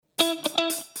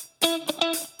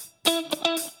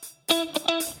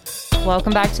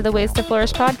Welcome back to the Ways to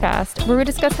Flourish podcast, where we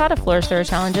discuss how to flourish through our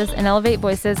challenges and elevate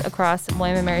voices across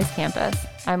William & Mary's campus.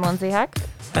 I'm Lindsay Heck.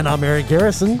 And I'm Eric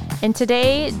Garrison. And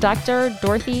today, Dr.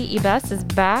 Dorothy Ibes is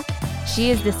back. She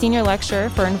is the Senior Lecturer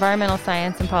for Environmental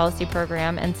Science and Policy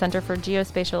Program and Center for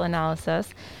Geospatial Analysis.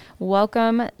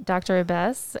 Welcome, Dr.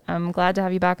 Ibes. I'm glad to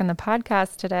have you back on the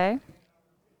podcast today.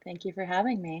 Thank you for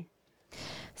having me.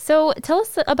 So tell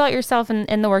us about yourself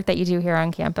and the work that you do here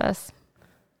on campus.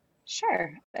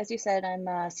 Sure. As you said, I'm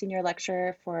a Senior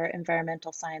Lecturer for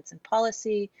Environmental Science and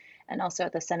Policy and also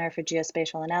at the Center for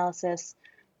Geospatial Analysis.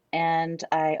 And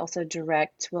I also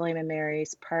direct William &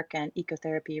 Mary's Park and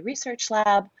Ecotherapy Research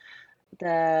Lab.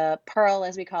 The PEARL,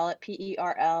 as we call it,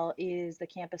 PERL, is the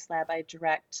campus lab I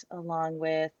direct along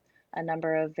with a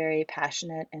number of very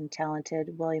passionate and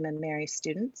talented William & Mary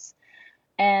students.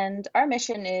 And our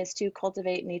mission is to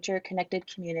cultivate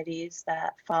nature-connected communities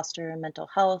that foster mental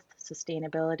health,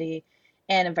 sustainability,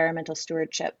 and environmental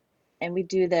stewardship. And we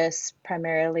do this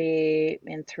primarily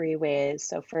in three ways.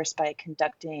 So first, by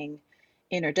conducting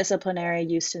interdisciplinary,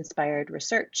 use-inspired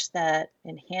research that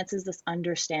enhances this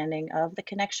understanding of the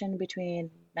connection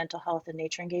between mental health and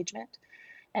nature engagement,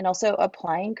 and also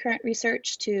applying current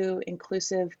research to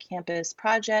inclusive campus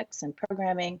projects and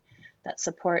programming that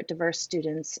support diverse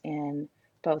students in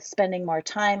both spending more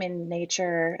time in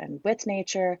nature and with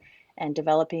nature and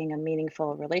developing a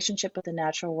meaningful relationship with the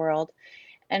natural world.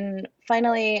 And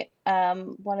finally,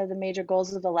 one of the major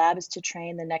goals of the lab is to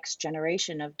train the next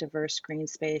generation of diverse green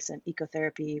space and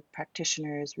ecotherapy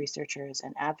practitioners, researchers,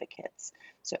 and advocates.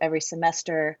 So every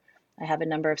semester, I have a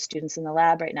number of students in the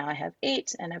lab. Right now I have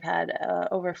 8, and I've had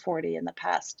over 40 in the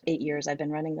past 8 years I've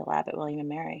been running the lab at William &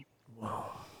 Mary.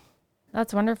 Wow.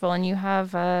 That's wonderful. And you've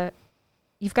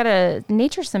got a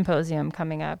nature symposium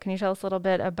coming up. Can you tell us a little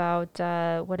bit about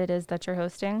what it is that you're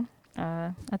hosting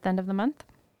at the end of the month?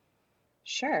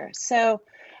 Sure. So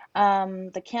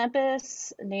the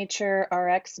Campus Nature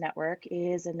RX Network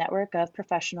is a network of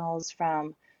professionals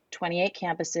from 28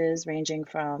 campuses, ranging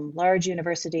from large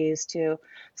universities to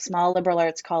small liberal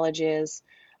arts colleges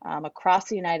across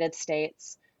the United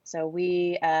States. So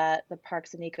we at the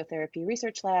Parks and Ecotherapy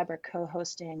Research Lab are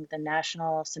co-hosting the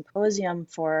National Symposium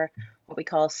for what we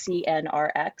call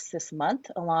CNRX this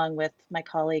month, along with my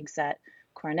colleagues at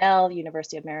Cornell,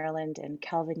 University of Maryland, and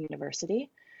Calvin University.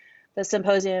 The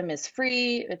symposium is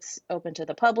free, it's open to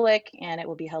the public, and it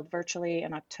will be held virtually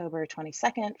on October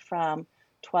 22nd from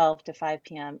 12 to 5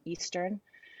 p.m. Eastern.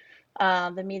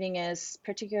 The meeting is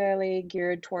particularly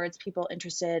geared towards people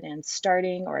interested in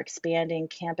starting or expanding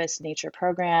campus nature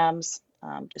programs,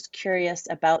 just curious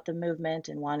about the movement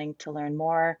and wanting to learn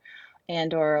more,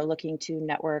 and or looking to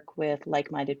network with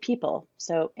like-minded people.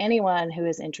 So anyone who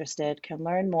is interested can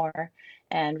learn more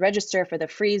and register for the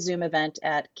free Zoom event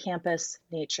at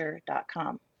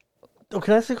campusnature.com. Oh,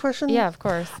 can I ask a question? Yeah, of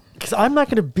course. Because I'm not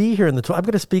going to be here I'm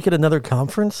going to speak at another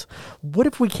conference. What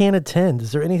if we can't attend?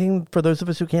 Is there anything for those of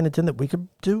us who can't attend that we could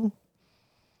do?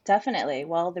 Definitely.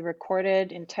 Well, the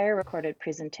entire recorded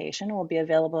presentation will be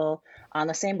available on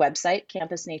the same website,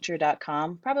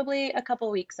 campusnature.com, probably a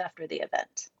couple weeks after the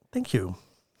event. Thank you.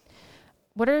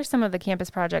 What are some of the campus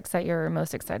projects that you're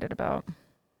most excited about?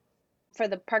 For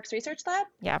the Parks Research Lab?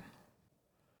 Yeah.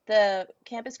 The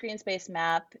Campus Green Space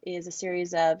Map is a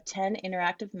series of 10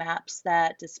 interactive maps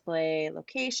that display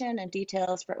location and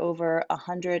details for over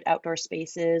 100 outdoor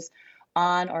spaces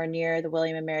on or near the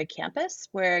William & Mary campus,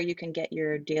 where you can get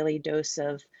your daily dose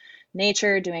of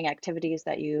nature, doing activities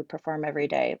that you perform every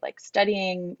day, like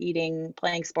studying, eating,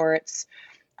 playing sports.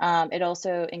 It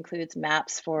also includes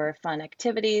maps for fun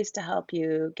activities to help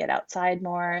you get outside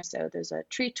more. So there's a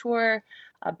tree tour,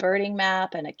 a birding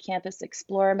map, and a campus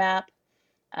explorer map.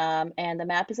 And the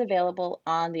map is available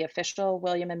on the official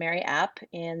William & Mary app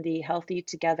in the Healthy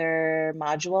Together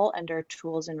module under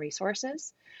Tools and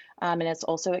Resources. And it's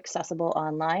also accessible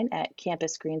online at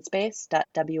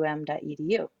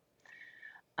campusgreenspace.wm.edu.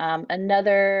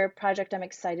 Another project I'm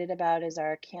excited about is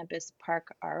our Campus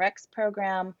Park RX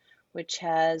program, which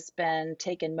has been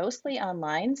taken mostly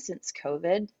online since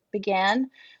COVID began.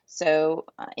 So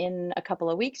in a couple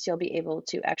of weeks, you'll be able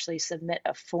to actually submit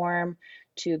a form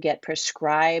to get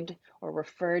prescribed or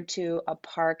referred to a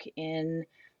park in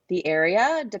the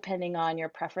area, depending on your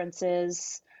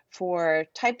preferences for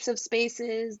types of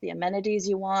spaces, the amenities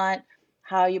you want,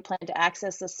 how you plan to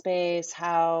access the space,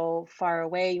 how far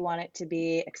away you want it to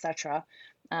be, etc.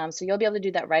 So you'll be able to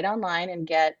do that right online and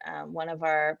get one of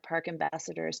our park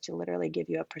ambassadors to literally give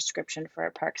you a prescription for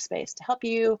a park space to help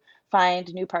you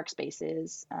find new park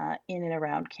spaces in and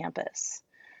around campus.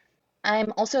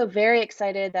 I'm also very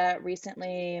excited that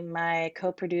recently my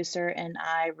co-producer and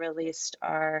I released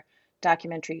our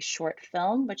documentary short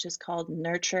film, which is called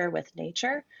Nurture with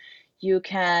Nature. You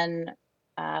can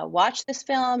watch this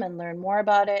film and learn more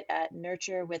about it at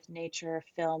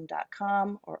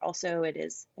nurturewithnaturefilm.com, or also it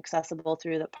is accessible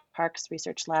through the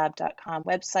parksresearchlab.com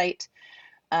website.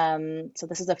 So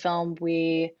this is a film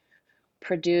we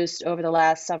produced over the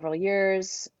last several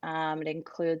years. It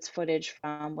includes footage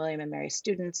from William and Mary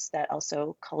students that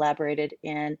also collaborated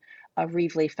in a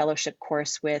Reevely Fellowship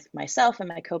course with myself and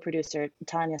my co-producer,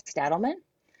 Tanya Stadelman.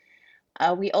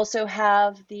 We also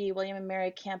have the William and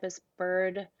Mary campus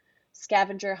bird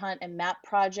scavenger hunt and map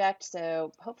project.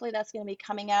 So hopefully that's going to be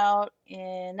coming out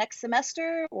in next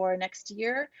semester or next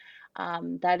year.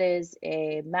 That is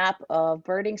a map of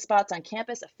birding spots on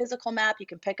campus, a physical map you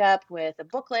can pick up with a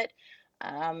booklet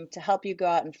to help you go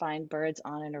out and find birds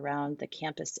on and around the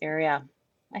campus area.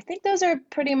 I think those are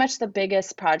pretty much the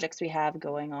biggest projects we have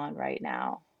going on right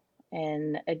now,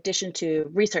 in addition to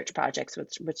research projects,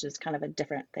 which is kind of a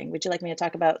different thing. Would you like me to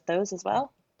talk about those as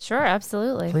well? Sure,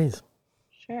 absolutely. Please.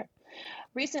 Sure.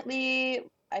 Recently,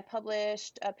 I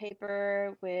published a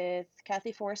paper with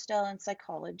Kathy Forstell in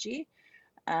Psychology,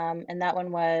 and that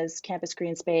one was Campus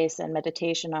Green Space and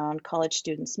Meditation on College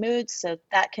Students' Moods. So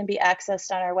that can be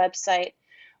accessed on our website.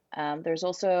 There's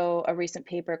also a recent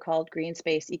paper called Green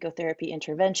Space Ecotherapy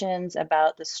Interventions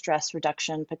about the stress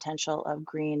reduction potential of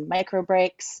green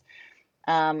microbreaks.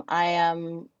 I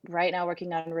am right now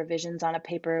working on revisions on a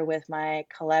paper with my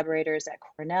collaborators at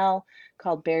Cornell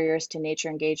called Barriers to Nature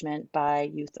Engagement by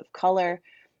Youth of Color.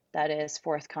 That is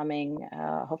forthcoming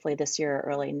hopefully this year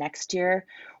or early next year.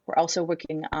 We're also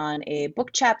working on a book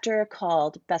chapter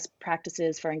called Best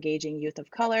Practices for Engaging Youth of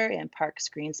Color in Parks,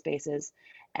 Green Spaces,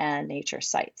 and Nature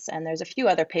Sites. And there's a few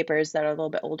other papers that are a little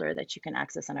bit older that you can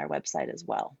access on our website as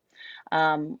well.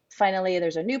 Finally,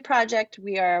 there's a new project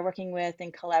we are working with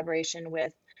in collaboration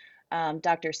with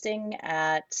Dr. Singh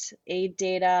at Aid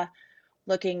Data,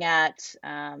 looking at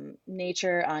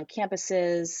nature on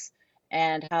campuses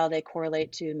and how they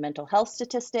correlate to mental health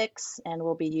statistics. And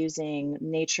we'll be using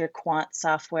Nature Quant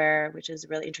software, which is a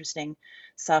really interesting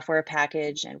software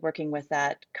package, and working with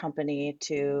that company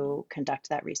to conduct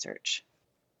that research.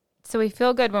 So we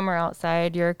feel good when we're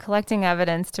outside. You're collecting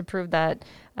evidence to prove that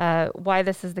why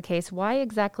this is the case. Why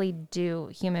exactly do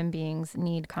human beings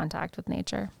need contact with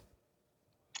nature?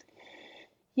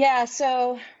 Yeah,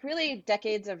 so really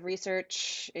decades of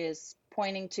research is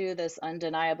pointing to this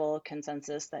undeniable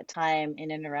consensus that time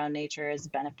in and around nature is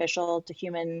beneficial to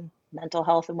human mental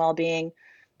health and well-being.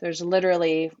 There's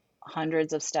literally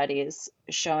hundreds of studies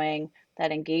showing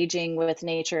that engaging with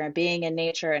nature and being in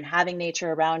nature and having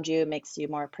nature around you makes you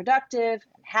more productive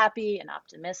and happy and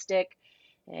optimistic.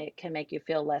 It can make you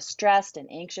feel less stressed and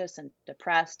anxious and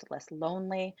depressed, less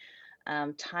lonely.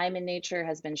 Time in nature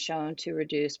has been shown to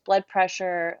reduce blood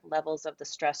pressure, levels of the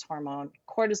stress hormone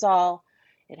cortisol.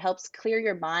 It helps clear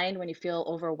your mind when you feel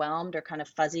overwhelmed or kind of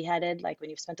fuzzy-headed, like when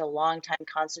you've spent a long time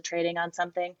concentrating on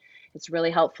something. It's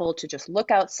really helpful to just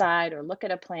look outside or look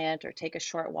at a plant or take a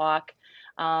short walk,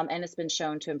 and it's been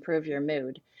shown to improve your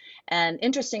mood. And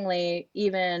interestingly,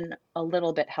 even a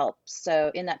little bit helps.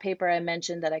 So in that paper I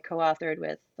mentioned that I co-authored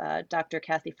with Dr.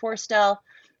 Kathy Forstell,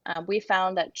 we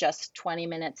found that just 20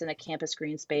 minutes in a campus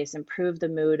green space improved the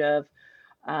mood of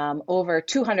over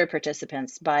 200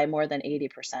 participants by more than 80%.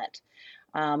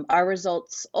 Our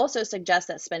results also suggest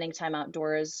that spending time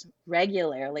outdoors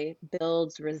regularly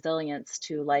builds resilience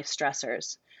to life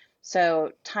stressors.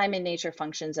 So time in nature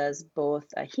functions as both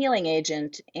a healing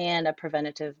agent and a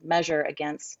preventative measure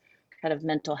against kind of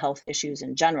mental health issues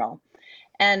in general.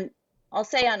 And I'll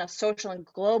say on a social and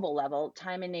global level,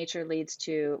 time in nature leads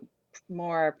to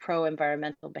more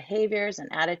pro-environmental behaviors and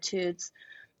attitudes,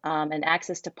 and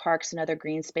access to parks and other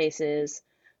green spaces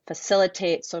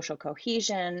facilitate social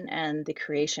cohesion and the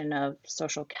creation of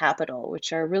social capital,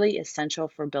 which are really essential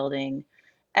for building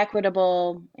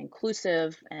equitable,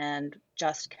 inclusive, and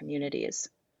just communities.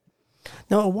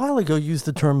 Now, a while ago, you used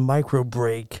the term micro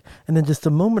break, and then just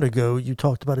a moment ago, you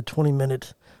talked about a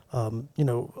 20-minute,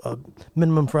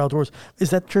 minimum for outdoors. Is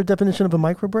that your definition of a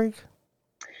micro break?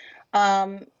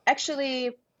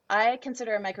 Actually, I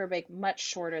consider a micro break much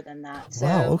shorter than that. So,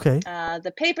 wow, okay.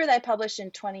 The paper that I published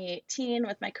in 2018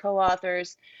 with my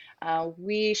co-authors,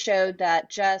 we showed that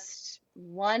just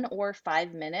 1 or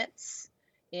 5 minutes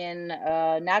in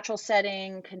a natural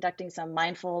setting, conducting some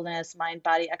mindfulness,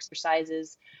 mind-body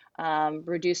exercises,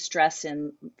 reduced stress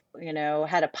and,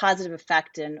 had a positive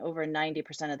effect in over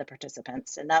 90% of the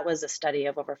participants. And that was a study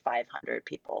of over 500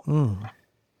 people.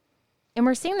 And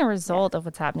we're seeing the result of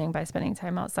what's happening by spending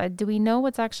time outside. Do we know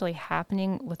what's actually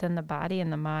happening within the body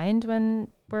and the mind when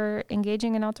we're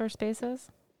engaging in outdoor spaces?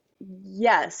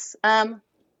 Yes.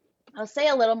 I'll say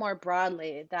a little more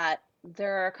broadly that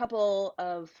there are a couple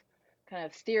of kind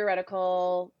of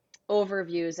theoretical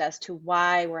overviews as to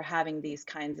why we're having these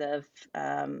kinds of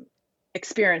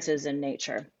experiences in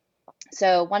nature.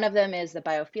 So, one of them is the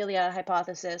biophilia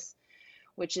hypothesis,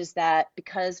 which is that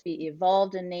because we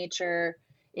evolved in nature,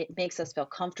 it makes us feel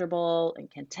comfortable and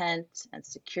content and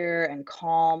secure and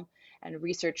calm. And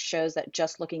research shows that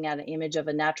just looking at an image of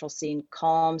a natural scene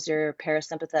calms your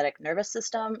parasympathetic nervous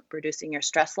system, reducing your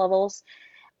stress levels.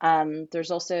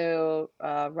 There's also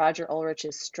Roger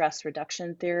Ulrich's stress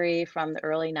reduction theory from the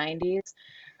early 90s,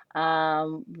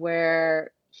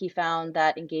 where he found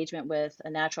that engagement with a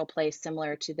natural place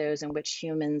similar to those in which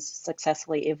humans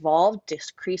successfully evolved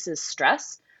decreases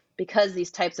stress because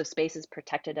these types of spaces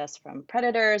protected us from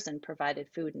predators and provided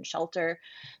food and shelter.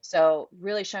 So,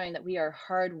 really showing that we are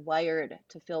hardwired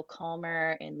to feel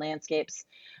calmer in landscapes,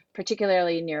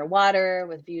 particularly near water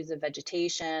with views of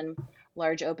vegetation,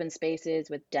 large open spaces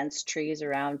with dense trees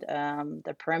around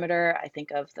the perimeter. I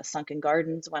think of the sunken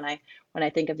gardens when I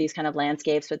think of these kind of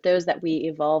landscapes, but those that we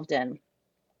evolved in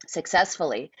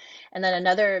successfully. And then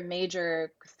another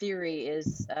major theory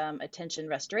is attention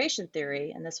restoration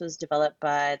theory, and this was developed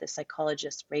by the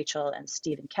psychologists Rachel and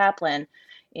Stephen Kaplan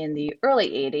in the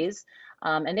early 80s.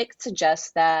 And it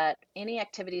suggests that any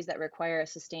activities that require a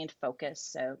sustained focus,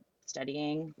 so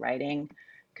studying, writing,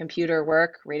 computer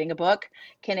work, reading a book,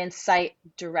 can incite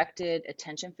directed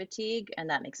attention fatigue,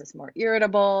 and that makes us more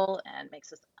irritable and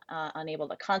makes us unable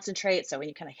to concentrate. So when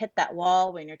you kind of hit that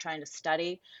wall when you're trying to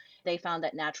study, they found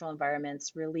that natural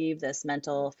environments relieve this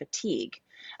mental fatigue.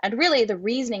 And really, the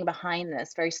reasoning behind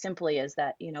this, very simply, is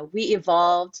that we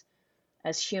evolved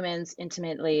as humans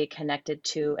intimately connected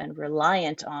to and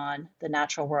reliant on the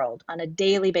natural world on a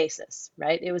daily basis,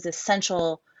 right? It was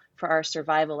essential for our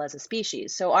survival as a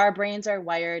species. So our brains are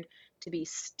wired to be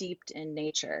steeped in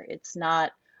nature. It's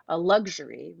not a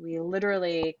luxury. We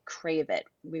literally crave it.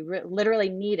 We literally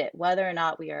need it, whether or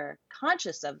not we are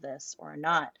conscious of this or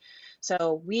not.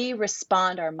 So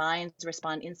our minds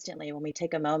respond instantly when we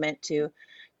take a moment to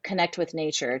connect with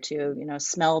nature, to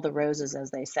smell the roses, as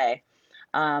they say.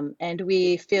 And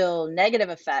we feel negative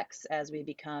effects as we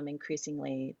become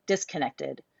increasingly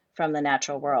disconnected from the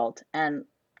natural world. And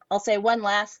I'll say one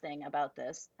last thing about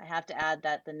this. I have to add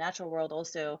that the natural world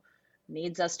also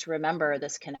needs us to remember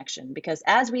this connection, because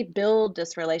as we build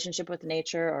this relationship with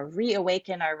nature or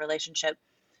reawaken our relationship,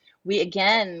 we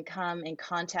again come in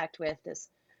contact with this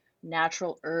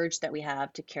natural urge that we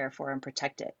have to care for and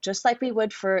protect it, just like we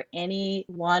would for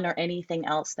anyone or anything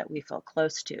else that we feel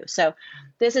close to. So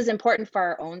this is important for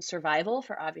our own survival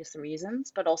for obvious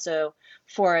reasons, but also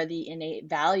for the innate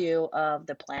value of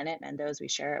the planet and those we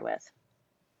share it with.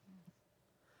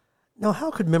 Now,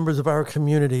 how could members of our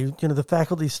community, the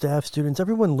faculty, staff, students,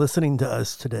 everyone listening to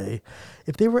us today,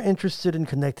 if they were interested in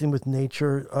connecting with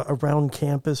nature around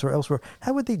campus or elsewhere,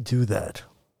 how would they do that?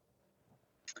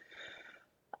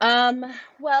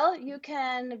 Well, you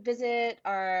can visit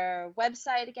our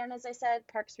website again, as I said,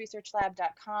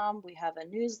 parksresearchlab.com. We have a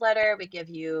newsletter. We give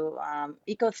you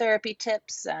ecotherapy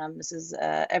tips. This is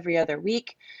every other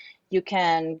week. You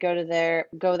can go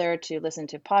there to listen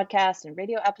to podcasts and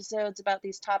radio episodes about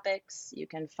these topics. You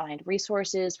can find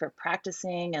resources for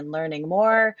practicing and learning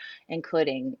more,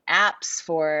 including apps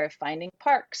for finding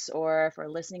parks or for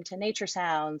listening to nature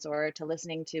sounds or to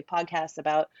listening to podcasts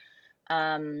about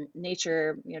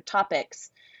nature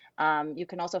topics. You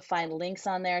can also find links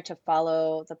on there to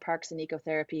follow the Parks and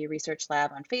Ecotherapy Research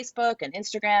Lab on Facebook and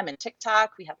Instagram and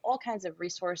TikTok. We have all kinds of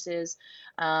resources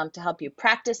to help you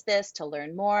practice this, to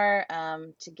learn more,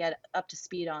 to get up to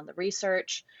speed on the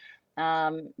research.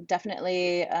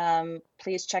 Definitely,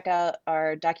 please check out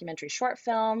our documentary short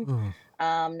film,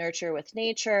 Nurture with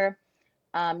Nature.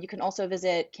 You can also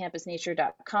visit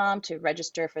campusnature.com to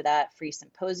register for that free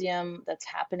symposium that's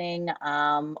happening,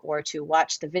 or to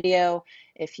watch the video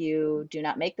if you do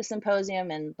not make the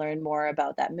symposium and learn more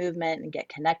about that movement and get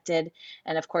connected.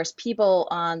 And of course, people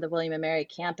on the William & Mary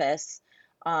campus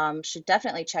should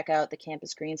definitely check out the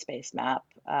campus green space map.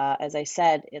 As I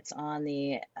said, it's on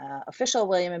the official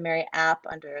William & Mary app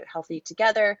under Healthy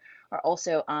Together, or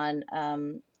also on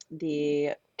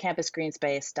the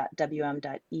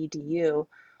campusgreenspace.wm.edu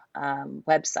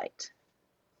website.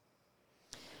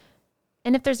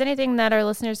 And if there's anything that our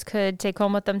listeners could take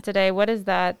home with them today, what is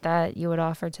that you would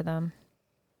offer to them?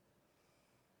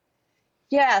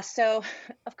 Yeah, so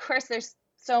of course there's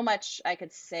so much I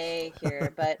could say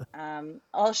here, but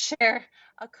I'll share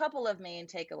a couple of main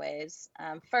takeaways.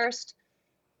 First,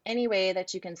 any way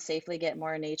that you can safely get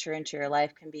more nature into your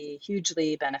life can be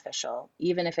hugely beneficial,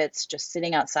 even if it's just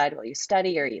sitting outside while you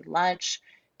study or eat lunch,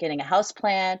 getting a house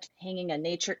plant, hanging a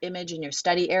nature image in your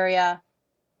study area,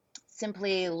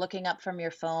 simply looking up from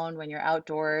your phone when you're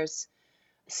outdoors,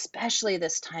 especially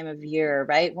this time of year,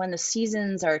 right? When the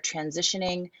seasons are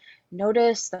transitioning,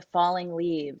 notice the falling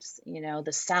leaves,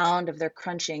 the sound of their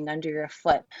crunching under your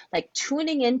foot, like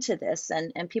tuning into this.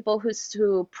 And people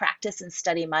who practice and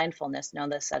study mindfulness know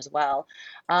this as well,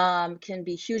 can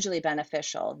be hugely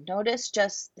beneficial. Notice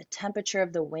just the temperature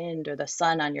of the wind or the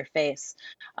sun on your face.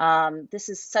 This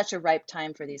is such a ripe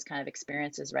time for these kind of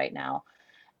experiences right now.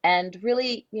 And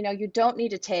really, you don't need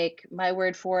to take my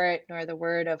word for it, nor the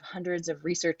word of hundreds of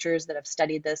researchers that have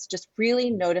studied this. Just really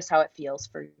notice how it feels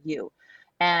for you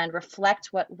and reflect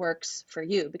what works for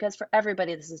you, because for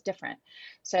everybody, this is different.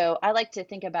 So I like to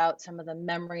think about some of the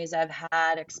memories I've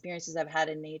had, experiences I've had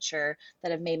in nature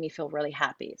that have made me feel really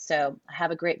happy. So I have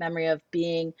a great memory of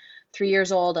being 3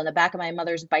 years old on the back of my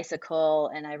mother's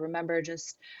bicycle. And I remember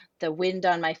just the wind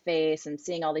on my face and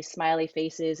seeing all these smiley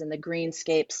faces and the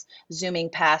greenscapes zooming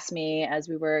past me as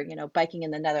we were, biking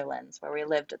in the Netherlands where we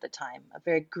lived at the time, a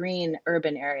very green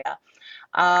urban area.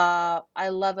 I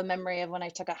love a memory of when I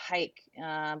took a hike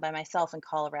by myself in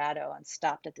Colorado and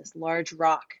stopped at this large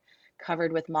rock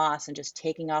covered with moss and just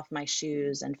taking off my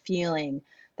shoes and feeling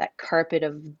that carpet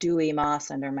of dewy moss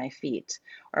under my feet.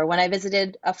 Or when I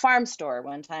visited a farm store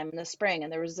one time in the spring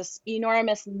and there was this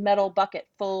enormous metal bucket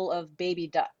full of baby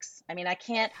ducks. I mean, I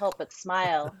can't help but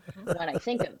smile when I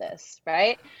think of this,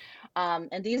 right?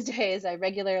 And these days I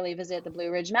regularly visit the Blue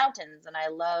Ridge Mountains, and I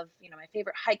love, my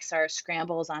favorite hikes are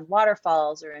scrambles on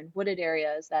waterfalls or in wooded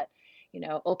areas that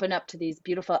open up to these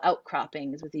beautiful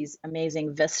outcroppings with these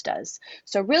amazing vistas.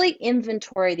 So really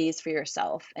inventory these for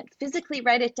yourself and physically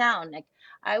write it down. Like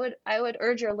I would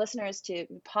urge your listeners to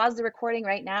pause the recording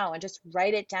right now and just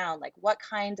write it down. Like, what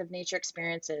kinds of nature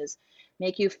experiences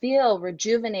make you feel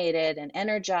rejuvenated and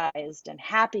energized and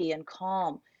happy and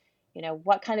calm?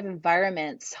 What kind of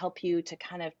environments help you to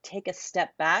kind of take a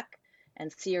step back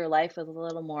and see your life with a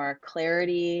little more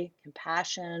clarity,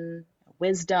 compassion,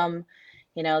 wisdom?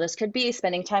 This could be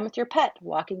spending time with your pet,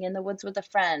 walking in the woods with a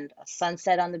friend, a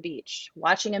sunset on the beach,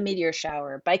 watching a meteor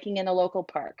shower, biking in a local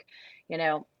park,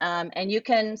 and you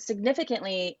can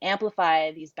significantly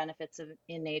amplify these benefits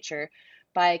in nature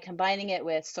by combining it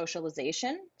with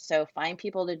socialization. So find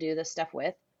people to do this stuff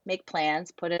with, make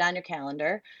plans, put it on your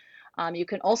calendar. You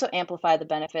can also amplify the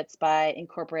benefits by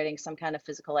incorporating some kind of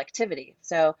physical activity.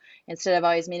 So instead of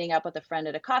always meeting up with a friend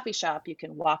at a coffee shop, you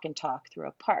can walk and talk through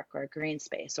a park or a green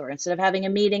space. Or instead of having a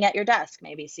meeting at your desk,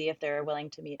 maybe see if they're willing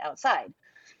to meet outside.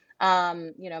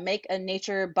 Make a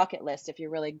nature bucket list if you're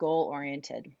really goal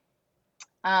oriented.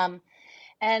 And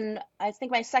I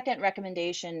think my second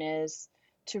recommendation is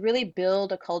to really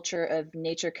build a culture of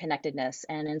nature connectedness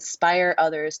and inspire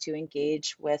others to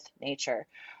engage with nature.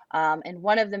 And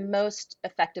one of the most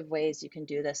effective ways you can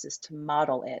do this is to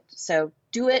model it. So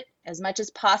do it as much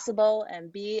as possible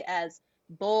and be as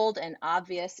bold and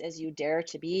obvious as you dare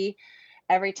to be.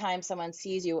 Every time someone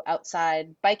sees you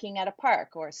outside biking at a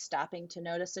park or stopping to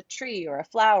notice a tree or a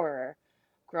flower, or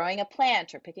growing a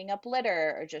plant or picking up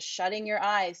litter or just shutting your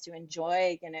eyes to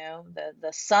enjoy,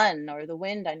 the sun or the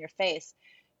wind on your face,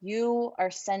 you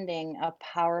are sending a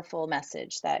powerful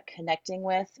message that connecting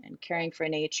with and caring for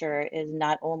nature is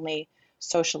not only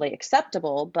socially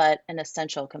acceptable, but an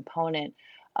essential component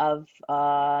of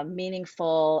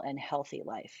meaningful and healthy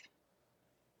life.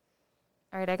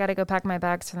 All right, I got to go pack my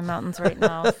bags for the mountains right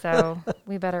now, so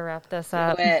we better wrap this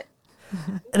up. Do it.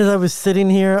 And as I was sitting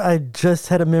here, I just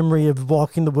had a memory of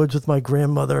walking the woods with my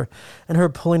grandmother and her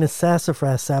pulling a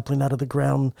sassafras sapling out of the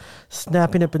ground,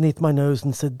 snapping it beneath my nose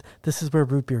and said, "This is where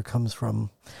root beer comes from."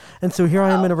 And so here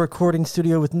I am in a recording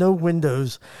studio with no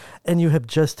windows, and you have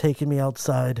just taken me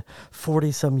outside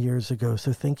 40 some years ago.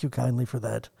 So thank you kindly for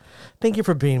that. Thank you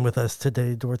for being with us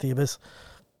today, Dorothy Ibis.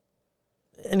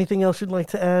 Anything else you'd like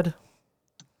to add?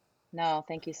 No,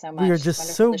 thank you so much. We are just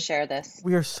wonderful to share this.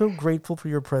 We are so grateful for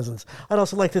your presence. I'd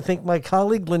also like to thank my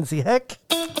colleague, Lindsay Heck.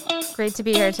 Great to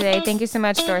be here today. Thank you so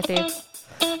much, Dorothy.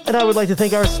 And I would like to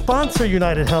thank our sponsor,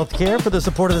 United Healthcare, for the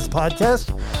support of this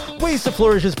podcast. Ways to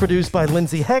Flourish is produced by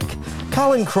Lindsay Heck,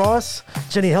 Colin Cross,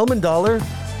 Jenny Hellmandaler,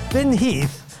 Ben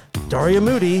Heath, Daria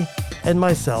Moody, and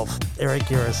myself, Eric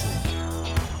Garrison.